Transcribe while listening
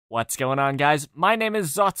What's going on, guys? My name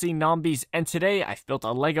is Zotzi Nombies, and today I've built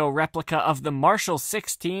a Lego replica of the Marshal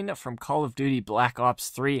 16 from Call of Duty Black Ops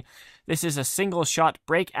 3. This is a single-shot,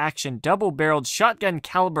 break-action, double-barreled shotgun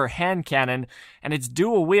caliber hand cannon, and it's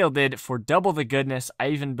dual-wielded for double the goodness. I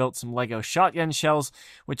even built some Lego shotgun shells,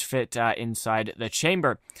 which fit inside the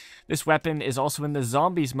chamber. This weapon is also in the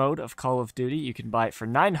Zombies mode of Call of Duty. You can buy it for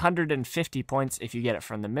 950 points if you get it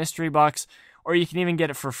from the mystery box, or you can even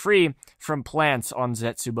get it for free from Plants on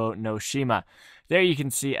Zetsubo no Shima. There you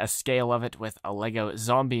can see a scale of it with a Lego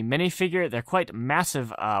zombie minifigure. They're quite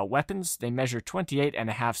massive weapons. They measure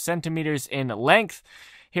 28.5 centimeters in length.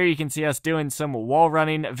 Here you can see us doing some wall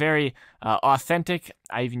running, very authentic.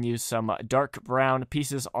 I even used some dark brown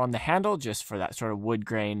pieces on the handle just for that sort of wood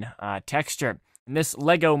grain texture. And this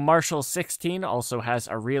Lego Marshal 16 also has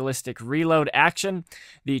a realistic reload action.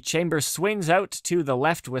 The chamber swings out to the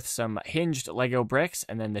left with some hinged Lego bricks,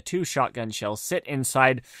 and then the two shotgun shells sit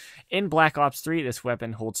inside. In Black Ops 3, this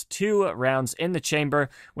weapon holds 2 rounds in the chamber.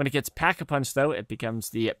 When it gets pack-a-punch, though, it becomes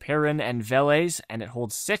the Perrin and Velez, and it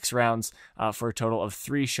holds 6 rounds for a total of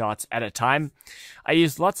 3 shots at a time. I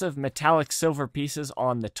used lots of metallic silver pieces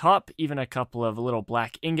on the top, even a couple of little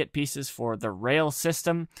black ingot pieces for the rail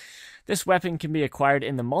system. This weapon can be acquired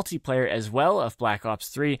in the multiplayer as well of Black Ops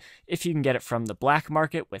 3 if you can get it from the black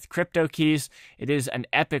market with crypto keys. It is an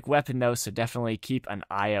epic weapon though, so definitely keep an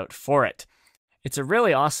eye out for it. It's a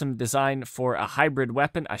really awesome design for a hybrid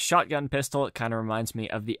weapon, a shotgun pistol. It kind of reminds me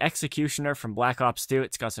of the Executioner from Black Ops 2.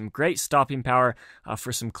 It's got some great stopping power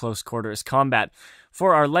for some close quarters combat.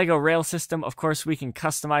 For our Lego rail system, of course, we can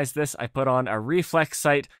customize this. I put on a reflex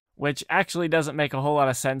sight, which actually doesn't make a whole lot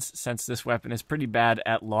of sense since this weapon is pretty bad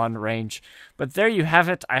at long range. But there you have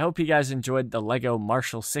it. I hope you guys enjoyed the Lego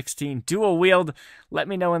Marshal 16 dual wield. Let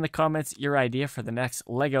me know in the comments your idea for the next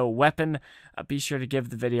Lego weapon. Be sure to give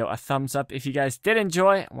the video a thumbs up if you guys did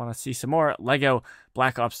enjoy. I want to see some more Lego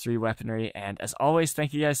Black Ops 3 weaponry. And as always,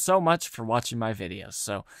 thank you guys so much for watching my videos.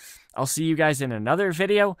 So I'll see you guys in another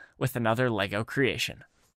video with another Lego creation.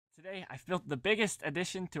 Today, I've built the biggest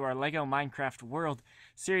addition to our LEGO Minecraft World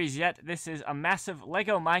series yet. This is a massive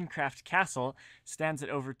LEGO Minecraft castle, stands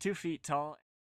at over 2 feet tall.